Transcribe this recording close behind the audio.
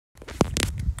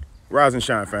Rise and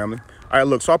shine, family. All right,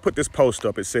 look, so I put this post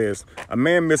up. It says, a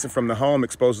man missing from the home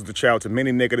exposes the child to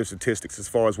many negative statistics as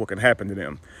far as what can happen to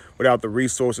them without the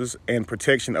resources and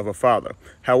protection of a father.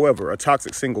 However, a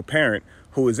toxic single parent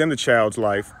who is in the child's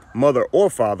life, mother or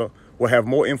father, will have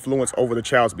more influence over the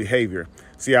child's behavior.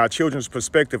 See, our children's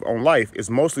perspective on life is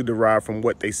mostly derived from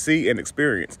what they see and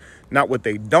experience, not what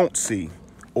they don't see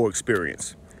or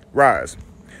experience. Rise.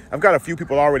 I've got a few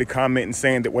people already commenting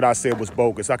saying that what I said was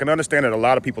bogus. I can understand that a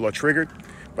lot of people are triggered,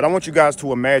 but I want you guys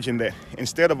to imagine that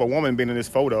instead of a woman being in this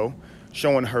photo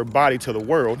showing her body to the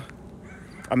world,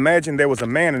 imagine there was a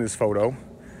man in this photo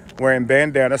wearing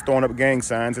bandanas, throwing up gang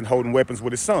signs, and holding weapons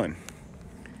with his son.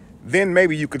 Then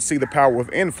maybe you could see the power of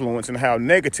influence and how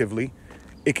negatively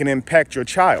it can impact your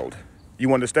child.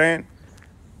 You understand?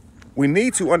 We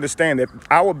need to understand that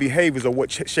our behaviors are what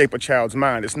shape a child's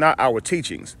mind. It's not our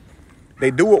teachings. They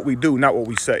do what we do, not what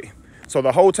we say. So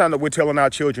the whole time that we're telling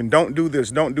our children, don't do this,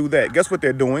 don't do that, guess what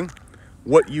they're doing?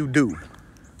 What you do.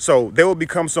 So they will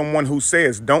become someone who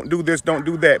says, don't do this, don't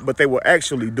do that, but they will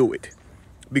actually do it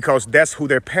because that's who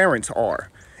their parents are.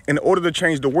 In order to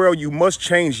change the world, you must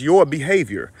change your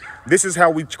behavior. This is how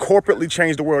we corporately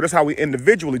change the world. That's how we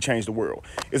individually change the world,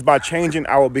 is by changing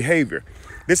our behavior.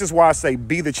 This is why I say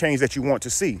be the change that you want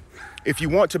to see. If you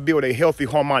want to build a healthy,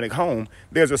 harmonic home,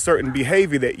 there's a certain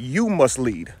behavior that you must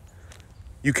lead.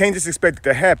 You can't just expect it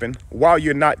to happen while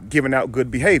you're not giving out good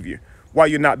behavior, while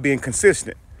you're not being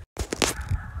consistent.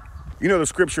 You know the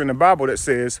scripture in the Bible that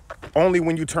says, only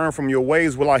when you turn from your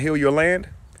ways will I heal your land?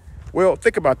 Well,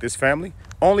 think about this, family.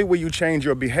 Only when you change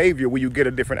your behavior will you get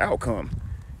a different outcome.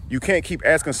 You can't keep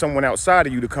asking someone outside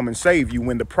of you to come and save you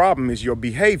when the problem is your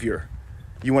behavior.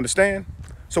 You understand?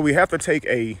 So we have to take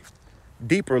a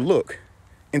deeper look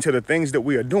into the things that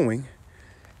we are doing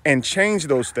and change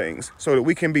those things so that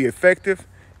we can be effective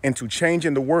into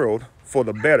changing the world for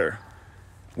the better.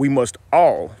 We must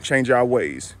all change our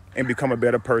ways and become a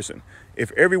better person.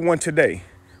 If everyone today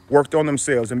worked on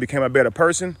themselves and became a better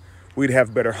person, we'd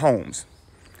have better homes.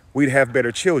 We'd have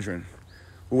better children.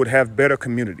 We would have better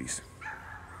communities.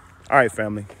 All right,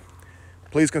 family,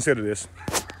 please consider this.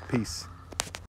 Peace.